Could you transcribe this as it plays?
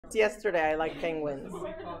Yesterday, I like penguins.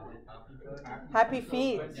 Happy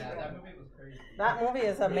Feet. That movie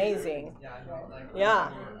is amazing.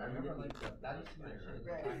 Yeah.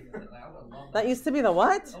 That used to be the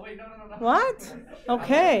what? What?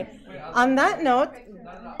 Okay. On that note,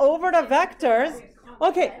 over to vectors.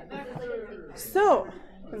 Okay. So,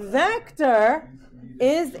 vector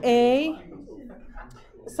is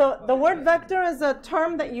so the word vector is a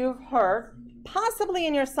term that you've heard, possibly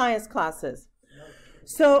in your science classes.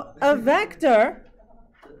 So a vector,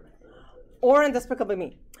 or in Despicable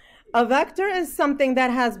Me, a vector is something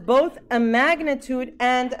that has both a magnitude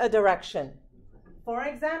and a direction. For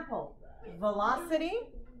example, velocity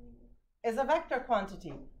is a vector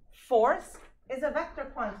quantity. Force is a vector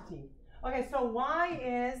quantity. Okay, so why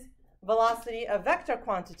is velocity a vector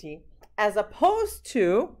quantity as opposed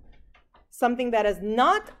to something that is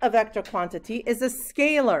not a vector quantity is a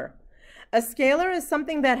scalar. A scalar is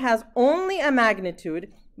something that has only a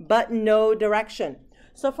magnitude but no direction.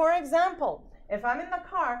 So for example, if I'm in the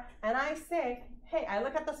car and I say, hey, I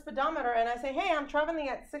look at the speedometer and I say, hey, I'm traveling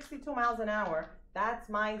at 62 miles an hour, that's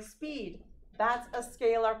my speed. That's a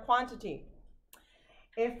scalar quantity.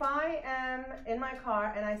 If I am in my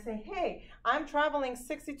car and I say, hey, I'm traveling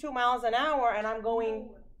 62 miles an hour and I'm going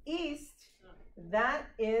east, that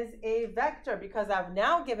is a vector because I've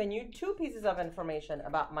now given you two pieces of information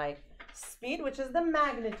about my speed, which is the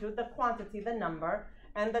magnitude, the quantity, the number,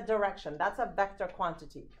 and the direction. That's a vector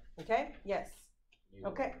quantity. Okay? Yes.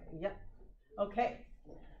 Okay. Yep. Okay.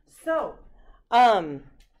 So,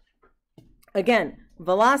 again,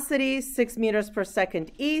 velocity 6 meters per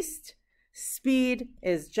second east. Speed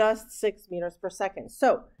is just 6 meters per second.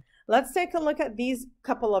 So, let's take a look at these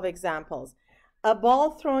couple of examples. A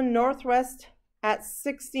ball thrown northwest at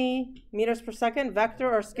 60 meters per second,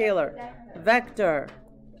 vector or scalar? Vector.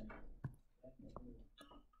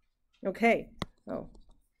 Okay. Oh.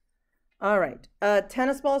 All right. A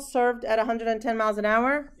tennis ball served at 110 miles an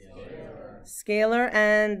hour? Scalar.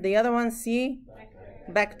 And the other one, C?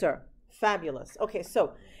 Vector. Fabulous. Okay,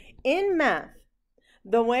 so in math,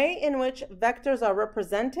 the way in which vectors are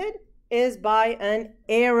represented is by an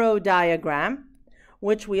arrow diagram,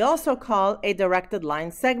 which we also call a directed line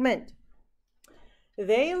segment.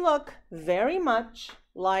 They look very much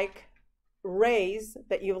like rays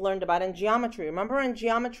that you've learned about in geometry. Remember in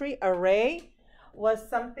geometry, a ray was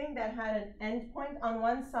something that had an endpoint on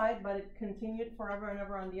one side, but it continued forever and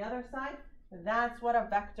ever on the other side. That's what a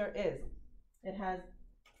vector is. It has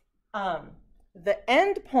the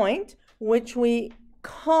endpoint, which we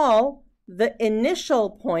call the initial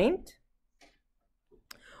point,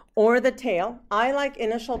 or the tail. I like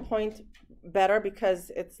initial point better because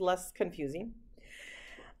it's less confusing.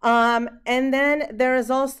 And then there is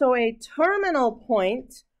also a terminal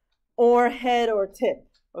point or head or tip.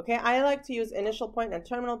 Okay, I like to use initial point and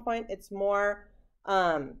terminal point. It's more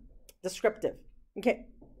descriptive. Okay,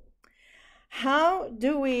 how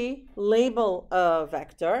do we label a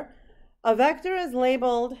vector? A vector is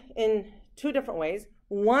labeled in two different ways.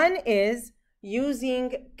 One is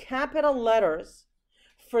using capital letters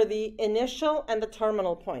for the initial and the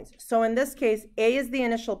terminal points. So in this case, A is the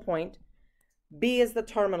initial point, B is the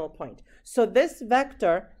terminal point. So this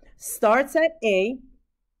vector starts at A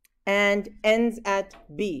and ends at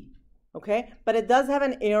B, okay? But it does have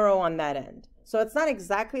an arrow on that end. So it's not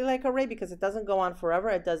exactly like a ray because it doesn't go on forever.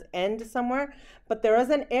 It does end somewhere, but there is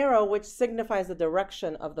an arrow which signifies the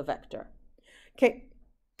direction of the vector. Okay,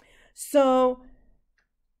 so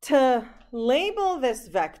to label this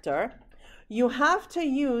vector, you have to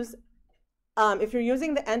use, if you're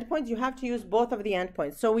using the endpoints, you have to use both of the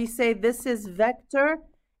endpoints. So we say this is vector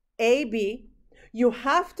AB. You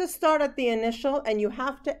have to start at the initial and you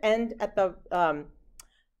have to end at the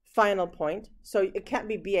final point. So it can't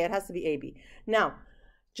be BA, it has to be AB. Now,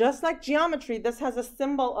 just like geometry, this has a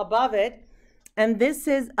symbol above it, and this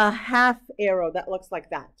is a half arrow that looks like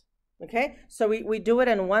that. Okay, so we do it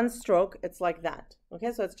in one stroke, it's like that.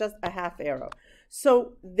 Okay, so it's just a half arrow.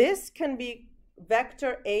 So this can be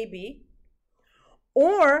vector AB,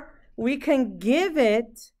 or we can give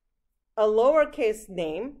it a lowercase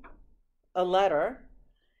name, a letter,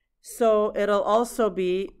 so it'll also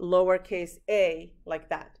be lowercase a, like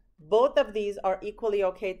that. Both of these are equally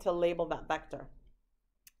okay to label that vector.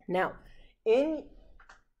 Now,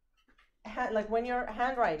 like when you're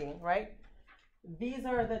handwriting, right? These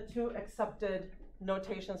are the two accepted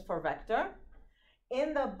notations for vector.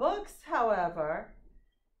 In the books, however,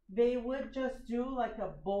 they would just do like a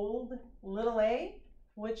bold little a,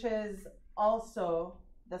 which is also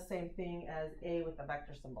the same thing as a with a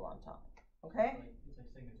vector symbol on top. Okay? It's like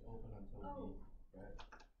saying it's open until B, right?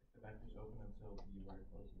 The vector's open until B where it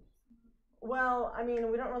closes. Well, I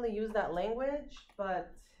mean, we don't really use that language,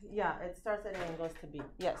 but yeah, it starts at A and goes to B.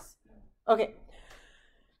 Yes. Okay.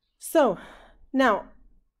 So now,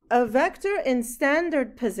 a vector in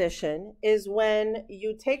standard position is when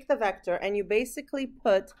you take the vector and you basically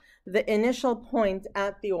put the initial point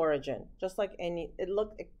at the origin, just like any,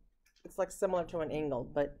 it's like similar to an angle,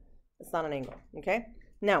 but it's not an angle, okay?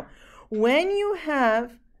 Now, when you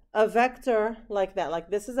have a vector like that, like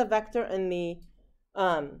this is a vector in the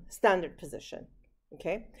standard position,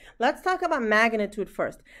 okay? Let's talk about magnitude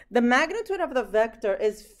first. The magnitude of the vector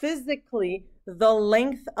is physically the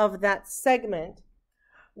length of that segment,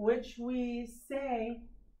 which we say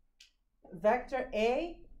vector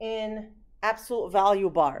A in absolute value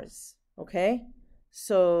bars, okay?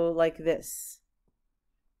 So like this.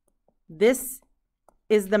 This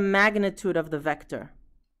is the magnitude of the vector.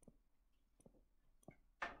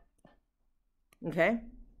 Okay?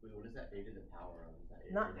 Wait, what is that A to the power of? Is that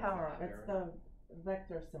A Not power, it's the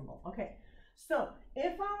vector symbol. Okay, so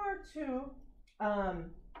if I were to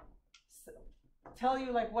tell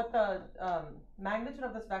you like what the magnitude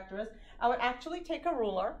of this vector is, I would actually take a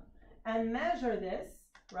ruler and measure this,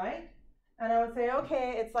 right? And I would say,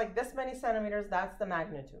 okay, it's like this many centimeters, that's the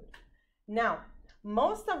magnitude. Now,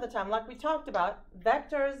 most of the time, like we talked about,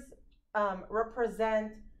 vectors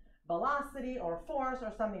represent velocity or force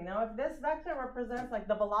or something. Now, if this vector represents like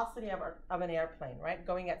the velocity of an airplane, right,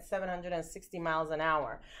 going at 760 miles an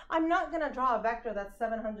hour, I'm not going to draw a vector that's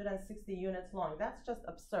 760 units long. That's just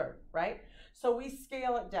absurd, right? So we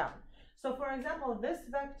scale it down. So for example, this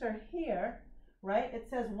vector here, right, it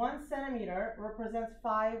says 1 centimeter represents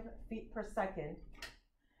 5 feet per second.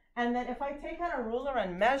 And then if I take out a ruler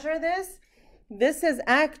and measure this, this is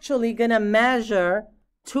actually going to measure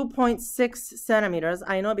 2.6 centimeters.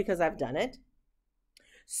 I know because I've done it.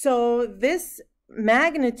 So this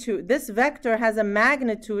magnitude, this vector has a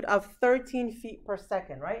magnitude of 13 feet per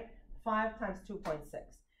second, right? 5 times 2.6.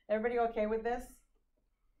 Everybody okay with this?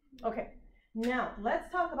 Okay. Now,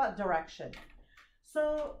 let's talk about direction.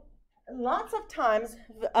 So lots of times,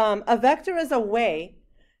 a vector is a way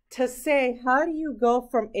to say, how do you go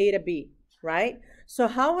from A to B, right? So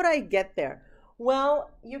how would I get there? Well,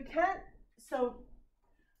 you can't, so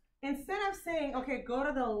instead of saying, okay, go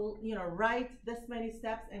to the, right this many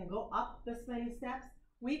steps and go up this many steps,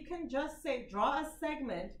 we can just say, draw a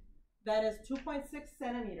segment that is 2.6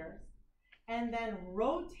 centimeters and then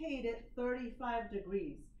rotate it 35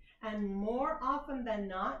 degrees. And more often than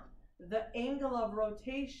not, the angle of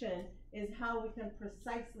rotation is how we can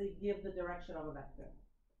precisely give the direction of a vector.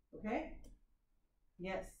 Okay?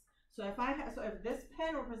 Yes. So if this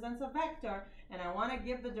pen represents a vector and I want to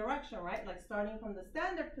give the direction, right, like starting from the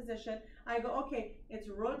standard position, I go, okay, it's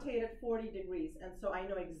rotated 40 degrees, and so I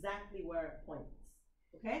know exactly where it points.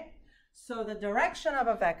 Okay? So the direction of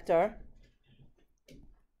a vector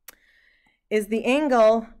is the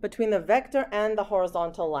angle between the vector and the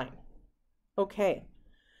horizontal line. Okay.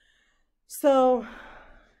 So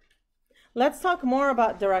let's talk more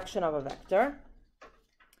about direction of a vector.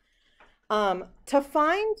 To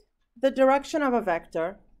find the direction of a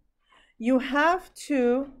vector, you have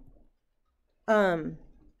to,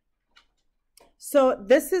 so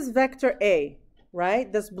this is vector A,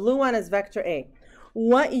 right? This blue one is vector A.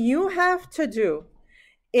 What you have to do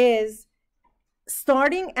is,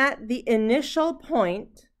 starting at the initial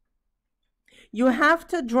point, you have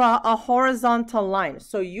to draw a horizontal line.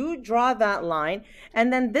 So you draw that line,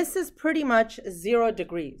 and then this is pretty much 0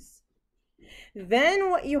 degrees. Then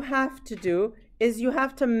what you have to do is you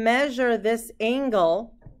have to measure this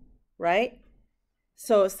angle, right?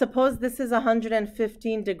 So suppose this is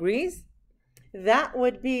 115 degrees. That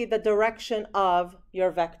would be the direction of your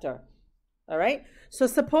vector, all right? So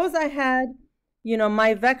suppose I had,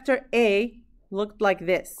 my vector A looked like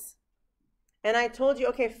this. And I told you,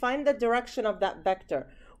 okay, find the direction of that vector.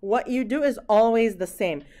 What you do is always the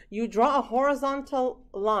same. You draw a horizontal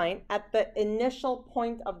line at the initial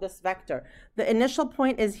point of this vector. The initial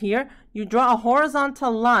point is here. You draw a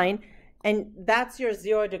horizontal line, and that's your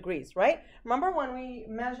 0 degrees, right? Remember when we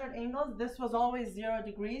measured angles, this was always 0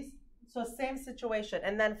 degrees? So same situation.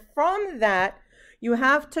 And then from that, you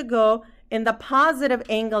have to go in the positive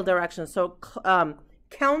angle direction. So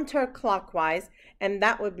counterclockwise, and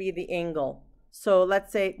that would be the angle. So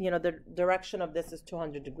let's say, the direction of this is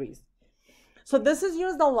 200 degrees. So this is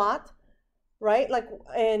used a lot, right? Like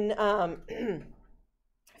in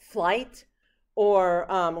flight, or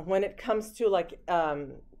when it comes to like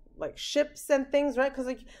ships and things, right?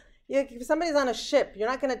 Because if somebody's on a ship, you're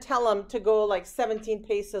not going to tell them to go like 17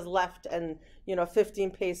 paces left and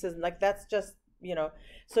 15 paces, like that's just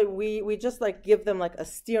so we just like give them like a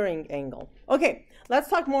steering angle. Okay, let's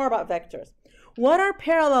talk more about vectors. What are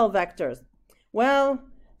parallel vectors? Well,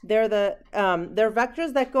 they're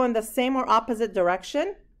vectors that go in the same or opposite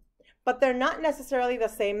direction, but they're not necessarily the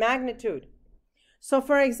same magnitude. So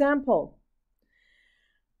for example,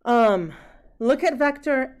 look at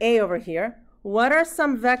vector A over here. What are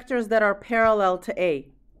some vectors that are parallel to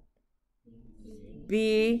A?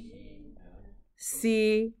 B,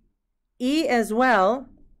 C, E as well,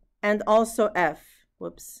 and also F.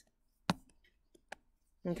 Whoops.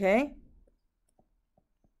 Okay.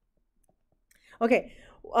 Okay.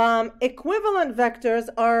 Equivalent vectors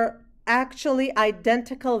are actually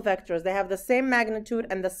identical vectors. They have the same magnitude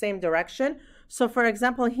and the same direction. So for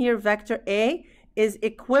example, here vector A is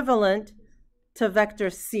equivalent to vector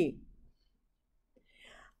C.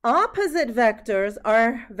 Opposite vectors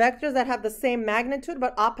are vectors that have the same magnitude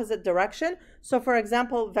but opposite direction. So for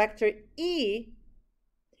example, vector E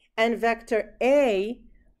and vector A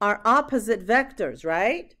are opposite vectors,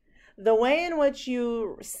 right? The way in which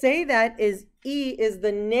you say that is E is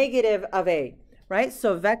the negative of A, right?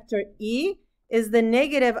 So vector E is the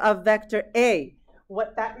negative of vector A.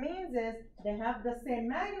 What that means is they have the same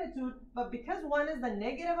magnitude, but because one is the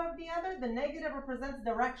negative of the other, the negative represents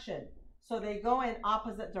direction. So they go in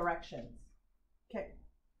opposite directions. Okay.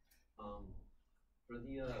 For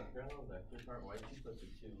the parallel vector part, why did you put the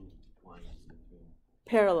 2 lines in between?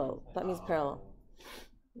 Parallel. That means parallel.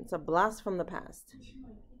 It's a blast from the past.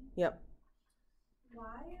 Yep.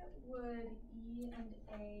 Why would E and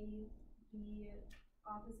A be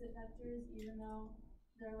opposite vectors, even though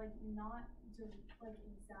they're like not like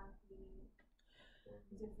exactly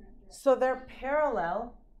different directions? So they're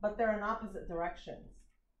parallel, but they're in opposite directions.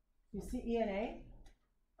 You see E and A?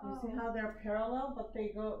 You see how they're parallel, but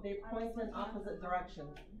they point in opposite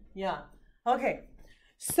directions. Yeah. Okay.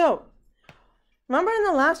 So remember in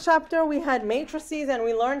the last chapter we had matrices and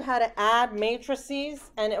we learned how to add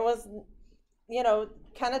matrices, and it was, you know,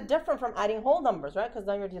 kind of different from adding whole numbers, right? Because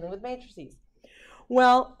now you're dealing with matrices.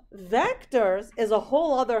 Well, vectors is a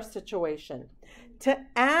whole other situation. To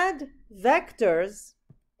add vectors,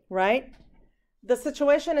 right, the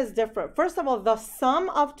situation is different. First of all, the sum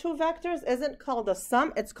of 2 vectors isn't called a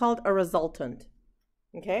sum, it's called a resultant.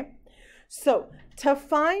 Okay? So, to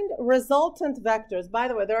find resultant vectors, by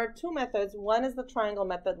the way, there are 2 methods. One is the triangle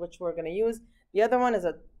method, which we're going to use. The other one is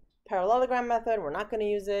a parallelogram method. We're not going to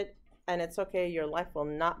use it, and it's okay. Your life will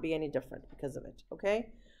not be any different because of it. Okay?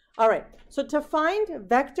 All right. So, to find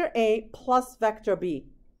vector A plus vector B.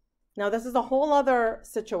 Now, this is a whole other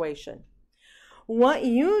situation. What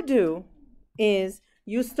you do is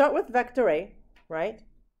you start with vector A, right?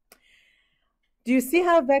 Do you see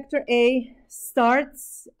how vector A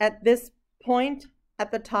starts at this point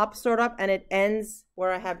at the top sort of, and it ends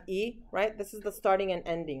where I have E, right? This is the starting and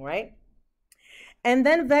ending, right? And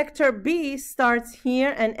then vector B starts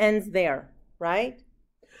here and ends there, right?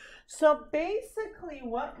 So basically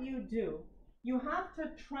what you do, you have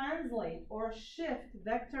to translate or shift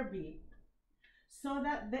vector B so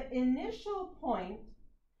that the initial point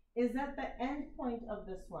is at the end point of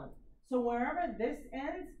this one. So wherever this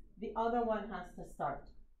ends, the other one has to start.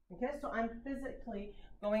 Okay, so I'm physically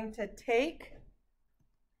going to take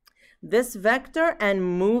this vector and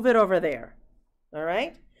move it over there. All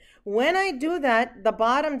right? When I do that, the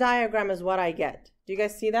bottom diagram is what I get. Do you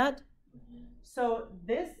guys see that? So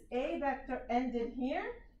this A vector ended here.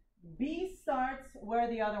 B starts where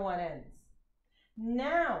the other one ends.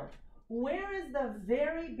 Now, where is the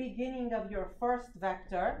very beginning of your first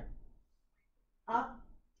vector? Up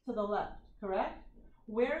to the left, correct?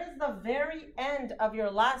 Where is the very end of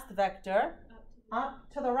your last vector?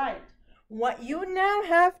 Up to the right. What you now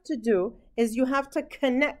have to do is you have to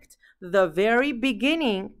connect the very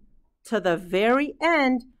beginning to the very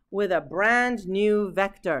end with a brand new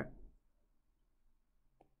vector.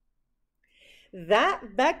 That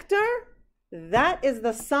vector, that is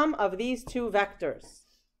the sum of these 2 vectors.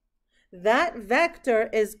 That vector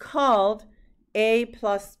is called A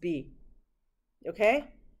plus B. Okay?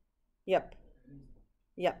 Yep.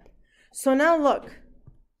 Yep. So now look.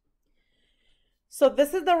 So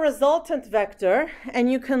this is the resultant vector,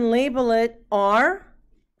 and you can label it R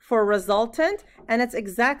for resultant, and it's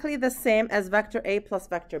exactly the same as vector A plus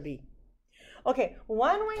vector B. Okay,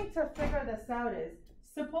 one way to figure this out is,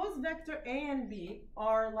 suppose vector A and B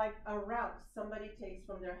are like a route somebody takes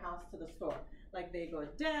from their house to the store. Like they go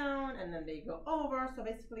down and then they go over. So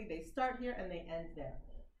basically they start here and they end there.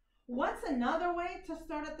 What's another way to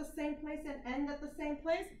start at the same place and end at the same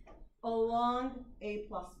place? Along A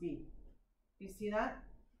plus B. You see that?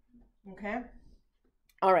 Okay.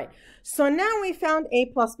 All right. So now we found A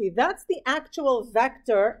plus B. That's the actual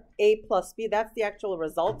vector A plus B. That's the actual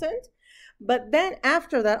resultant. But then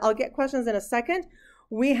after that, I'll get questions in a second.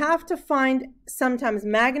 We have to find sometimes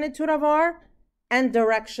magnitude of R and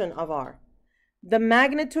direction of R. The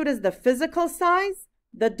magnitude is the physical size.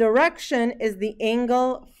 The direction is the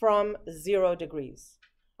angle from 0 degrees.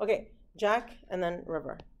 Okay, Jack and then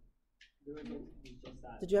River.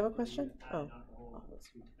 Did you have a question? Oh.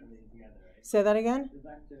 Say that again? The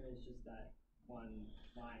vector is just that one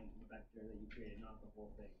line vector that you created, not the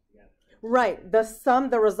whole thing together. Right.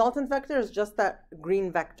 The resultant vector is just that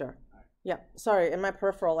green vector. Yeah. Sorry, in my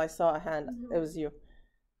peripheral, I saw a hand. It was you.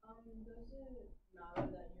 Does it matter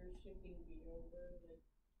that you're shifting V over?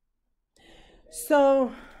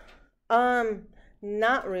 So,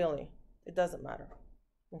 not really. It doesn't matter.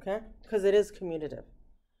 Okay? Because it is commutative.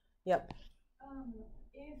 Yep.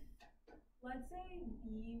 If, let's say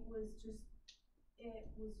B was just, it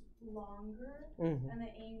was longer, and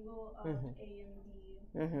the angle of A and B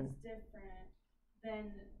is different,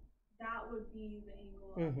 then that would be the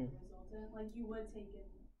angle of the resultant. Like, you would take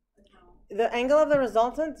into account. The angle of the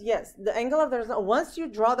resultant, yes. The angle of the resultant. Once you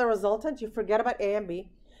draw the resultant, you forget about A and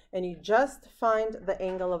B, and you just find the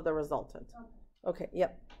angle of the resultant. Okay,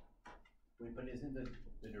 yep. Wait, but isn't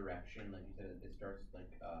the direction, like you said, it starts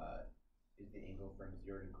like, is the angle from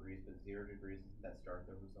 0 degrees, but 0 degrees, doesn't that start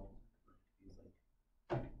the result?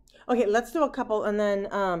 Okay, let's do a couple, and then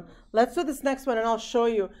let's do this next one, and I'll show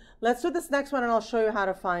you. Let's do this next one, and I'll show you how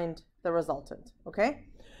to find the resultant, okay?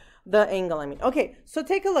 The angle, I mean. Okay, so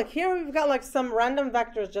take a look. Here we've got like some random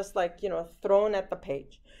vectors just like, you know, thrown at the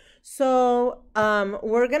page. So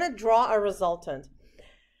we're going to draw a resultant.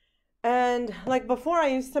 And like before, I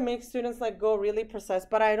used to make students like go really precise,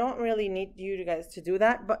 but I don't really need you guys to do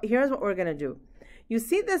that. But here's what we're going to do. You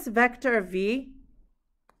see this vector V?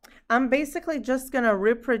 I'm basically just going to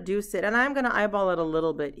reproduce it, and I'm going to eyeball it a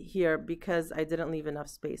little bit here because I didn't leave enough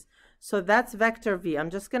space. So that's vector V. I'm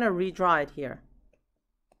just going to redraw it here.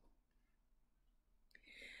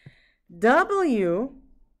 W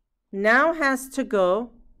now has to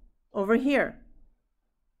go over here.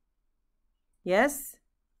 Yes?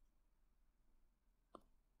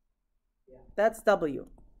 That's W.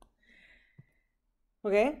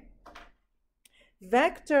 Okay?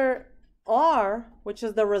 Vector R, which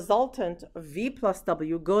is the resultant of V plus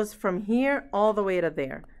W, goes from here all the way to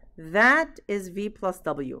there. That is V plus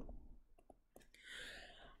W.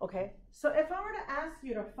 Okay, so if I were to ask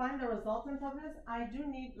you to find the resultant of this, I do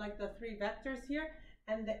need like the 3 vectors here,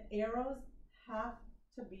 and the arrows have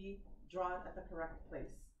to be drawn at the correct place.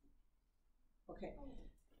 Okay,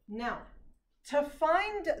 now to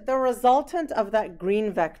find the resultant of that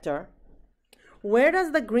green vector, where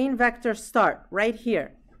does the green vector start? Right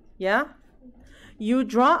here. Yeah? You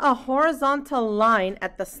draw a horizontal line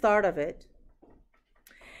at the start of it,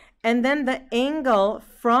 and then the angle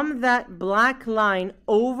from that black line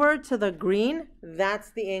over to the green,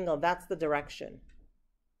 that's the angle, that's the direction.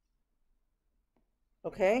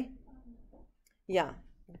 Okay? Yeah.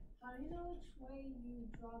 How do you know which way you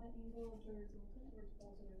draw the angle of the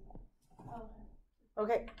resultant?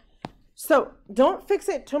 Okay. So don't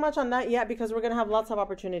fixate too much on that yet because we're going to have lots of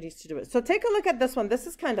opportunities to do it. So take a look at this one. This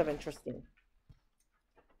is kind of interesting.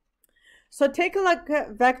 So take a look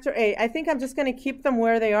at vector A. I think I'm just going to keep them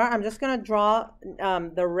where they are. I'm just going to draw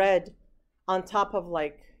the red on top of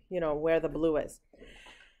like, you know, where the blue is.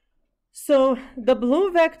 So the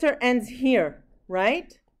blue vector ends here,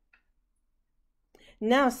 right?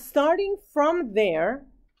 Now starting from there,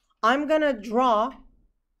 I'm going to draw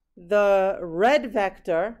the red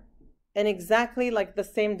vector in exactly like the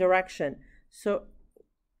same direction. So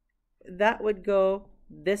that would go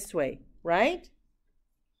this way, right?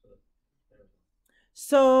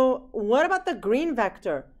 So what about the green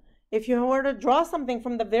vector? If you were to draw something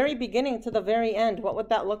from the very beginning to the very end, what would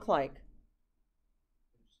that look like?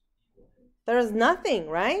 There is nothing,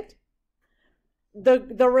 right? The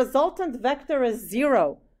resultant vector is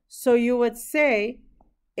 0. So you would say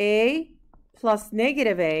A plus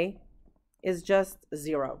negative A is just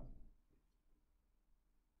 0.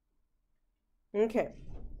 Okay,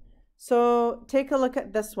 so take a look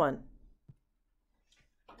at this one.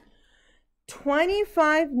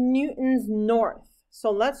 25 newtons north.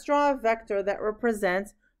 So let's draw a vector that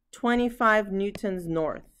represents 25 newtons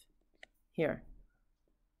north. Here.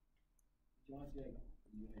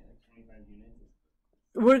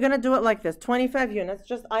 We're going to do it like this. 25 units.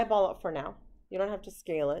 Just eyeball it for now. You don't have to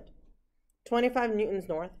scale it. 25 newtons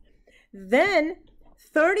north. Then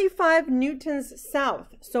 35 newtons south.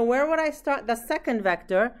 So where would I start the second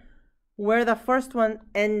vector? Where the first one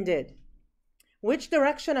ended. Which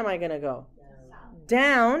direction am I going to go?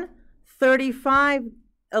 Down 35,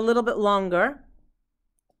 a little bit longer.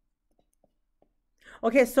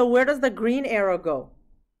 Okay, so where does the green arrow go?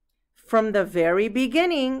 From the very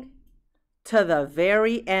beginning to the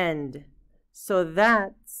very end. So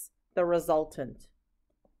that's the resultant.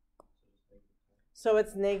 So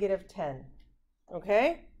it's negative 10.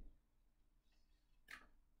 Okay?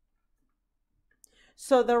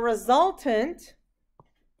 So the resultant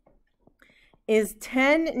is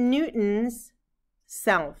 10 newtons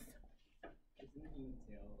south.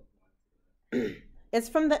 It's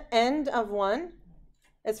from the end of one.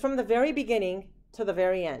 It's from the very beginning to the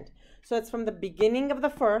very end. So it's from the beginning of the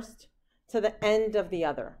first to the end of the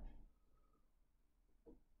other.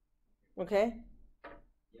 Okay?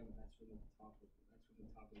 Yeah, but that's from the top of the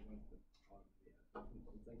top of one to the top of the other.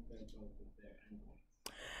 It's like they're both of their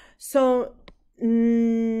endpoints. So,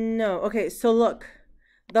 no. Okay, so look.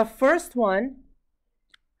 The first one,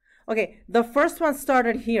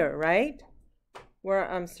 started here, right? Where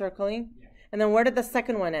I'm circling. Yeah. And then where did the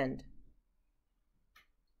second one end?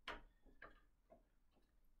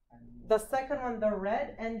 The second one, the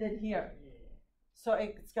red, ended here. So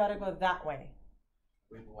it's got to go that way.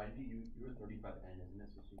 Wait, but why did you were 35 N, isn't it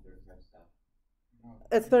supposed to be 35 stuff?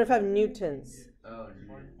 It's 35 newtons. Oh,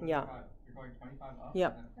 Yeah. You're going 25 up? Yeah.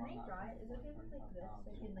 and then Can I draw it? Is it okay if it's like this? So I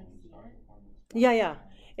can like see it? Yeah, yeah.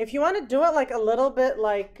 If you want to do it like a little bit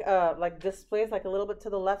like this place, like a little bit to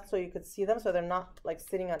the left so you could see them so they're not like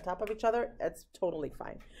sitting on top of each other, it's totally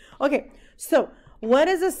fine. Okay, so what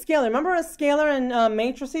is a scalar? Remember a scalar in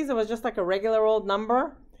matrices? It was just like a regular old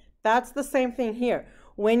number. That's the same thing here.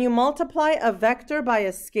 When you multiply a vector by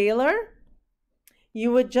a scalar,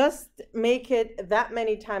 you would just make it that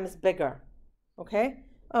many times bigger. Okay?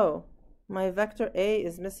 Oh, my vector A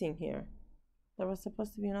is missing here. There was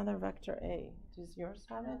supposed to be another vector A. Does yours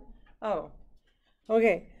have it? Oh,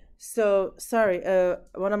 okay. So, sorry,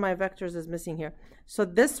 one of my vectors is missing here. So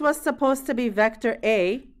this was supposed to be vector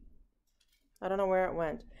A. I don't know where it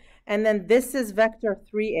went. And then this is vector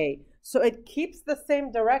 3A. So it keeps the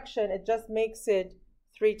same direction. It just makes it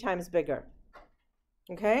 3 times bigger.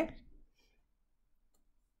 Okay?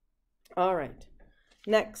 All right.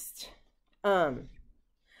 Next.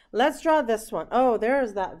 Let's draw this one. Oh,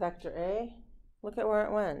 there's that vector A. Look at where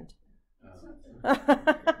it went. It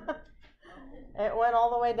went all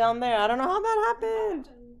the way down there. I don't know how that happened.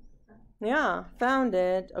 Yeah, found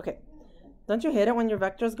it. Okay. Don't you hate it when your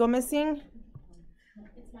vectors go missing?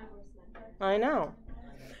 It's my worst nightmare. I know.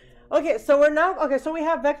 Okay, so so we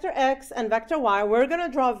have vector x and vector y. We're going to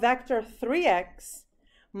draw vector 3x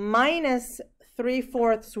minus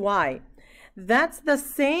 3/4 y. That's the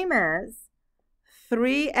same as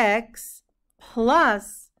 3x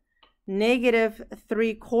plus negative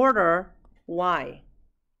 3/4 y.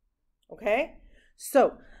 Okay?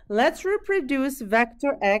 So let's reproduce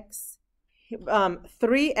vector x,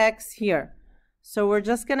 3x here. So we're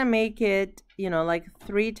just going to make it, like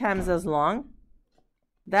 3 times as long.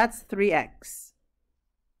 That's 3x.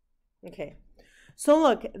 Okay. So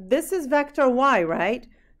look, this is vector y, right?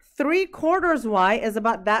 3/4 y is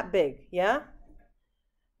about that big, yeah?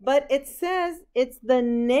 But it says it's the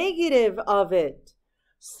negative of it.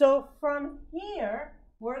 So from here,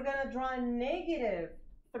 we're going to draw negative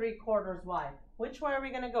 3/4 y. Which way are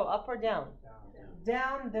we going to go, up or down?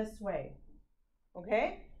 Down this way.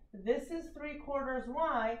 Okay? This is 3/4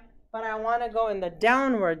 y, but I want to go in the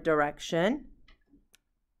downward direction.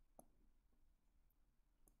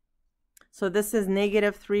 So this is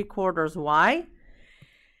negative 3/4 y.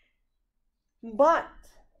 But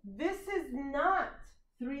this is not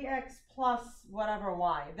 3x plus whatever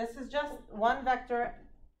y. This is just one vector,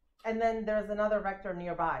 and then there's another vector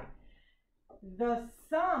nearby. The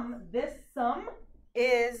sum, this sum,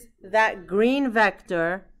 is that green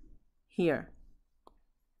vector here.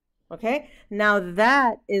 Okay? Now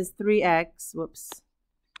that is 3x. Whoops.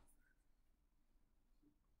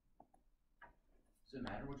 Does it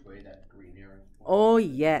matter which way that green arrow is pointing? Oh,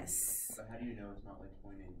 yes. But how do you know it's not like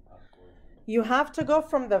pointing upward? You have to go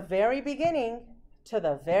from the very beginning to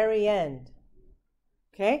the very end.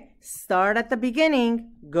 Okay? Start at the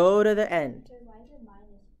beginning, go to the end. So why is it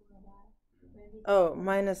minus 4y? Oh,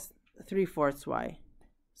 minus 3/4 y.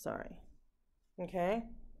 Sorry. Okay?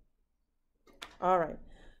 All right.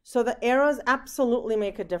 So the arrows absolutely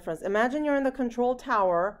make a difference. Imagine you're in the control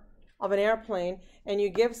tower of an airplane and you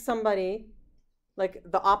give somebody like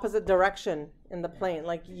the opposite direction in the plane.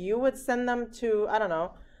 Like you would send them to, I don't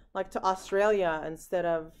know, like to Australia instead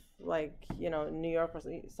of like, New York or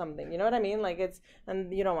something. You know what I mean? Like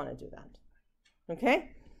and you don't want to do that.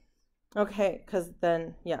 Okay? Okay, because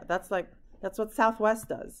then, yeah, that's what Southwest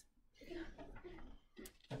does.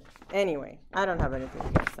 Anyway, I don't have anything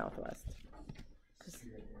against Southwest.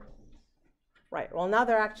 Right, well, now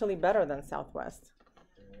they're actually better than Southwest.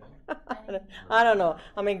 I don't know.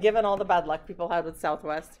 I mean, given all the bad luck people had with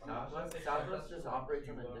Southwest. Southwest just operates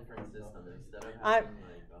on a different system instead of I- having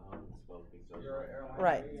like a hub and spoke. It goes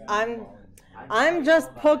Right. I'm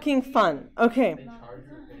just poking fun. Okay. They charge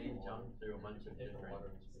you to jump through a bunch of different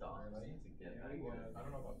stops to get that.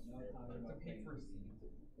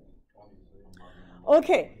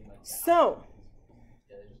 Okay. So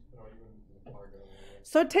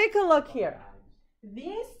take a look here.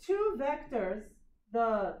 These two vectors,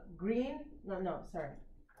 the red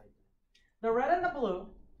and the blue,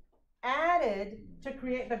 added to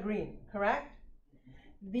create the green, correct?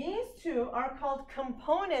 These two are called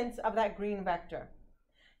components of that green vector.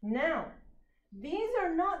 Now, these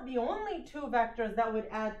are not the only two vectors that would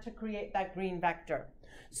add to create that green vector.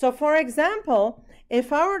 So for example,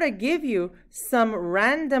 if I were to give you some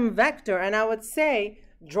random vector and I would say,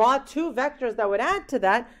 draw two vectors that would add to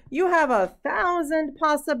that, you have 1,000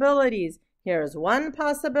 possibilities. Here's one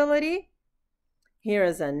possibility. Here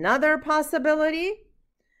is another possibility.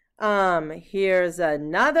 Here's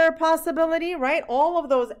another possibility, right? All of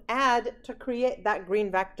those add to create that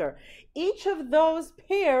green vector. Each of those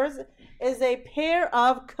pairs is a pair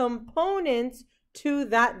of components to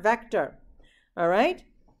that vector. All right?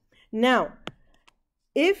 Now,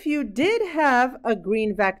 if you did have a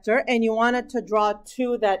green vector and you wanted to draw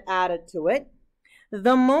two that added to it,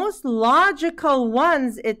 the most logical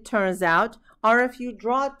ones, it turns out, are if you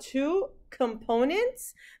draw two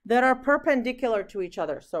components that are perpendicular to each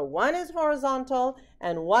other. So one is horizontal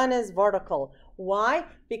and one is vertical. Why?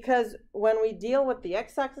 Because when we deal with the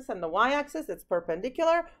x-axis and the y-axis, it's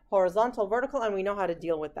perpendicular, horizontal, vertical, and we know how to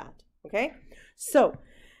deal with that. Okay? So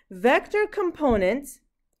vector components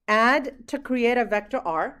add to create a vector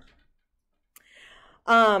R.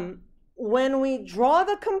 When we draw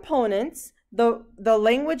the components, the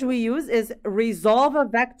language we use is resolve a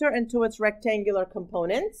vector into its rectangular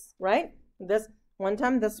components, right? This one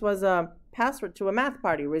time, this was a password to a math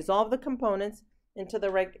party. Resolve the components into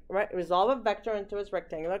the resolve a vector into its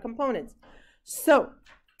rectangular components. So,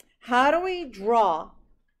 how do we draw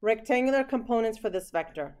rectangular components for this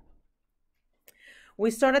vector?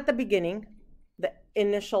 We start at the beginning, the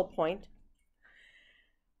initial point.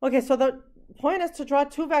 Okay, so the point is to draw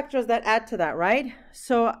two vectors that add to that, right?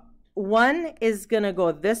 So one is going to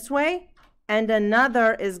go this way and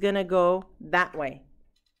another is going to go that way.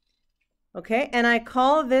 Okay, and I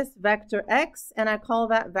call this vector x and I call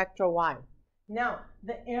that vector y. Now,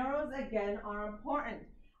 the arrows again are important.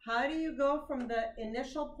 How do you go from the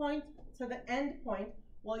initial point to the end point?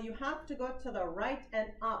 Well, you have to go to the right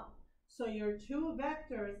and up. So your two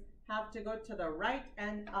vectors have to go to the right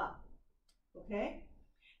and up. Okay?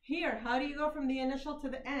 Here, how do you go from the initial to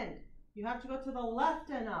the end? You have to go to the left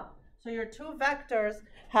and up. So your two vectors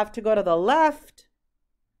have to go to the left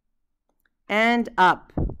and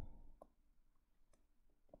up.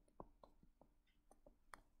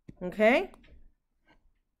 Okay?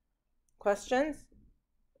 Questions?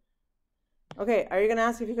 Okay, are you going to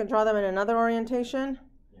ask if you can draw them in another orientation?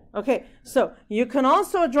 Okay, so you can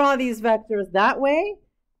also draw these vectors that way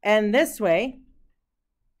and this way.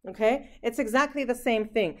 Okay, it's exactly the same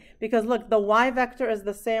thing because look, the y vector is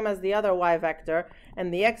the same as the other y vector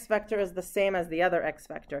and the x vector is the same as the other x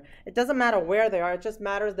vector. It doesn't matter where they are, it just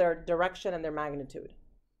matters their direction and their magnitude.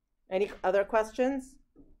 Any other questions?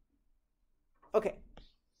 Okay,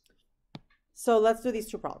 so let's do these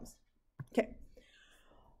two problems. Okay,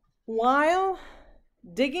 while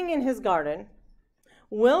digging in his garden,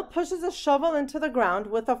 Will pushes a shovel into the ground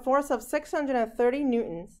with a force of 630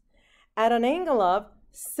 newtons at an angle of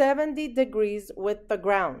 70 degrees with the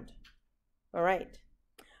ground. All right.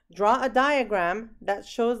 Draw a diagram that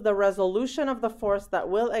shows the resolution of the force that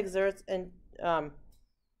Will exerts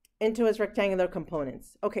into his rectangular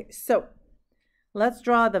components. Okay, so let's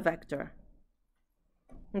draw the vector.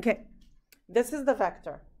 Okay, this is the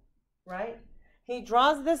vector, right? He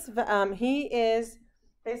draws this, he's got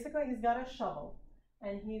a shovel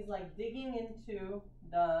and he's like digging into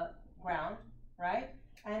the ground, right?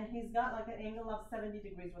 And he's got like an angle of 70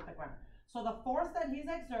 degrees with the ground. So the force that he's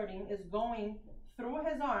exerting is going through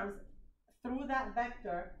his arms, through that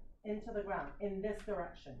vector into the ground in this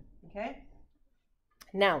direction, okay?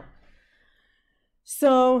 Now,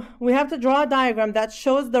 so we have to draw a diagram that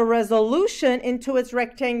shows the resolution into its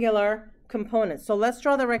rectangular components. So let's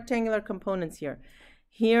draw the rectangular components here.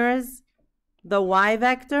 Here's the y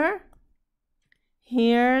vector.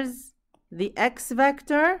 Here's the x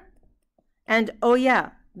vector. And oh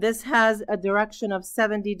yeah, this has a direction of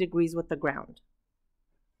 70 degrees with the ground.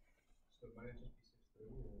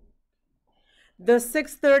 The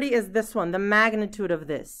 630 is this one, the magnitude of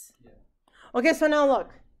this. Okay, so now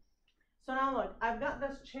look. So now look, I've got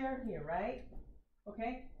this chair here, right?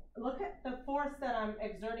 Okay, look at the force that I'm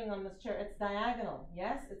exerting on this chair. It's diagonal,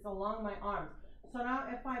 yes? It's along my arms. So now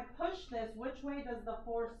if I push this, which way does the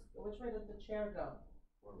chair go?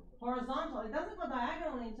 Horizontal. It doesn't go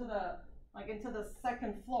diagonally into the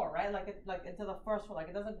second floor, right? Like into the first floor. Like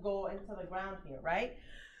it doesn't go into the ground here, right?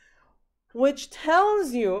 Which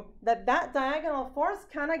tells you that diagonal force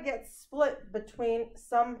kind of gets split between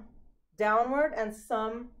some downward and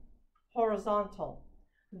some horizontal.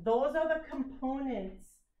 Those are the components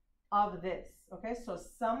of this, okay? So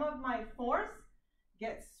some of my force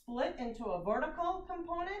gets split into a vertical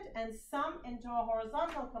component and some into a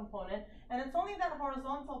horizontal component, and it's only that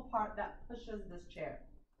horizontal part that pushes this chair,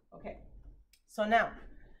 okay? So now,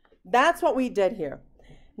 that's what we did here.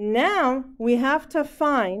 Now, we have to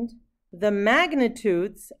find the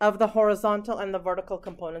magnitudes of the horizontal and the vertical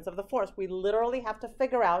components of the force. We literally have to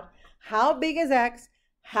figure out how big is X,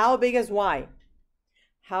 how big is Y.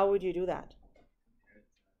 How would you do that?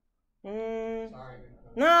 No,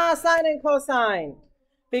 sine and cosine.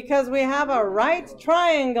 Because we have a right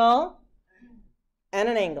triangle and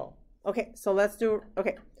an angle. Okay, so let's do,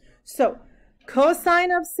 okay. So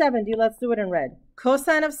cosine of 70, let's do it in red.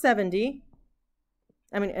 Cosine of 70,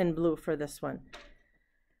 I mean in blue for this one.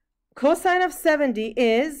 Cosine of 70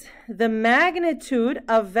 is the magnitude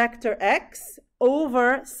of vector x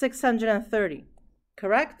over 630,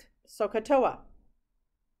 correct? So katoa.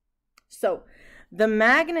 So the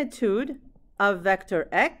magnitude of vector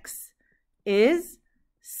x is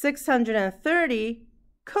 630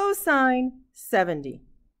 cosine 70.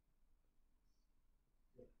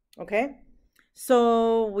 Okay,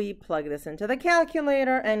 so we plug this into the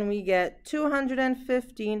calculator and we get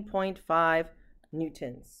 215.5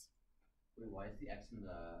 newtons. Wait, why is the x in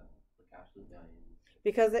the absolute value?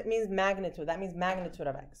 Because it means magnitude. That means magnitude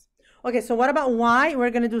of x. Okay, so what about y? We're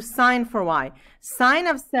going to do sine for y. Sine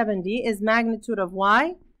of 70 is magnitude of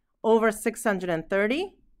y over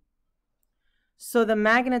 630. So the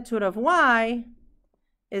magnitude of y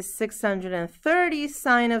is 630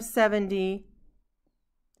 sine of 70.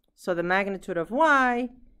 So the magnitude of y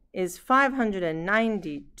is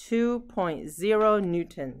 592.0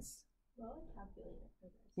 newtons.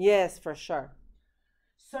 Yes, for sure.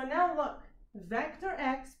 So now look, vector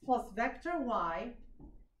x plus vector y,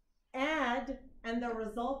 add, and the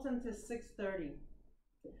resultant is 630.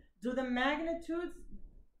 Do the magnitudes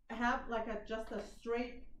have like just a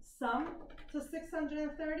straight sum to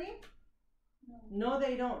 630? No,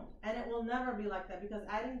 they don't. And it will never be like that because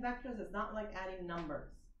adding vectors is not like adding numbers.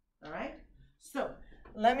 All right? So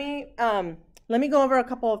let me go over a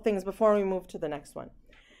couple of things before we move to the next one.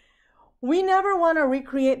 We never want to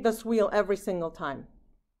recreate this wheel every single time.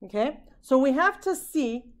 Okay? So we have to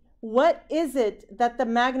see what is it that the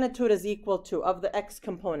magnitude is equal to of the x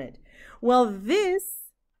component. Well,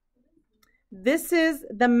 this is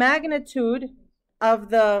the magnitude of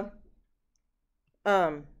the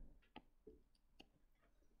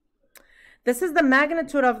this is the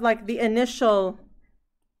magnitude of like the initial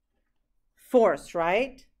force,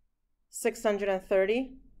 right?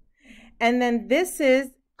 630. And then this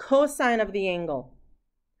is cosine of the angle.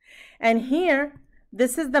 And here,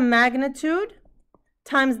 this is the magnitude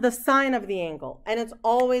times the sine of the angle. And it's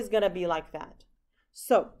always going to be like that.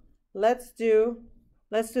 So let's do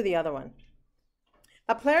the other one.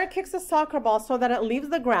 A player kicks a soccer ball so that it leaves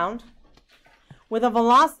the ground with a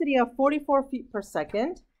velocity of 44 feet per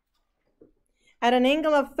second at an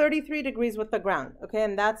angle of 33 degrees with the ground. Okay,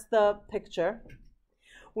 and that's the picture.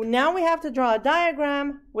 Well, now we have to draw a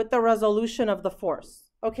diagram with the resolution of the force.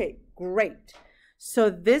 Okay, great. So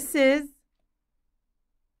this is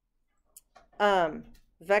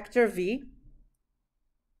vector v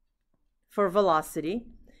for velocity.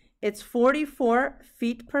 It's 44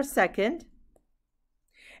 feet per second.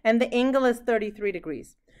 And the angle is 33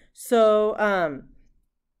 degrees. So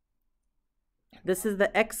this is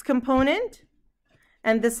the x component.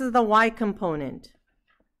 And this is the y component.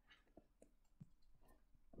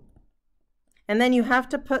 And then you have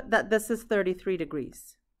to put that this is 33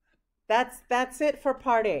 degrees. That's it for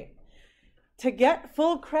part A. To get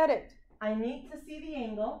full credit, I need to see the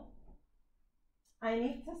angle. I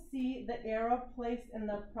need to see the arrow placed in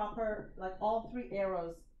the proper, like all three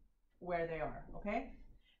arrows where they are, okay?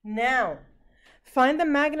 Now, find the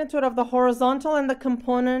magnitude of the horizontal and the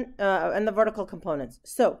component and the vertical components.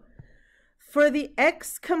 So, for the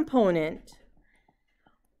x component,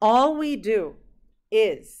 all we do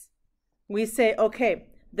is we say, okay,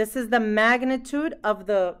 this is the magnitude of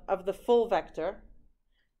the full vector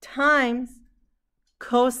times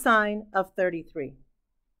cosine of 33.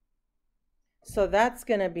 So that's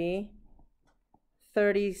going to be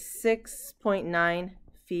 36.9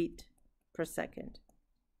 feet per second.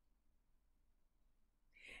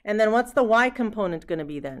 And then what's the y component going to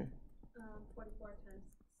be then? 44 times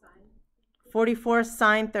sine. 44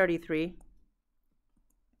 sine 33,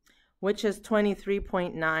 which is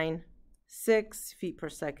 23.96 feet per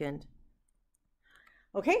second.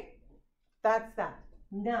 Okay, that's that.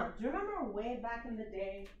 Now, do you remember way back in the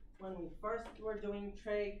day when we first were doing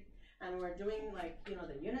trig and we're doing like, you know,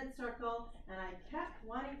 the unit circle, and I kept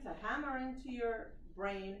wanting to hammer into your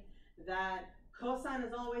brain that cosine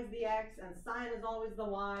is always the x and sine is always the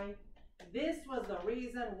y. This was the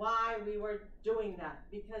reason why we were doing that,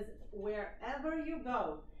 because wherever you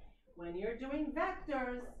go, when you're doing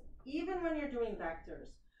vectors, even when you're doing vectors,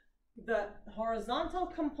 the horizontal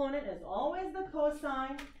component is always the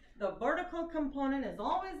cosine, the vertical component is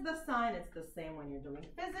always the sine. It's the same when you're doing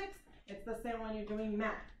physics, it's the same when you're doing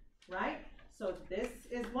math, right? So this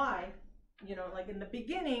is why, you know, like in the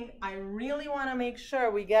beginning, I really want to make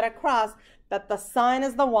sure we get across that the sine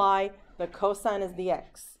is the y, the cosine is the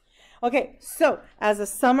x. Okay, so as a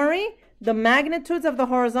summary, the magnitudes of the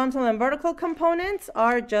horizontal and vertical components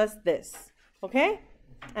are just this, okay?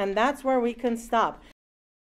 And that's where we can stop.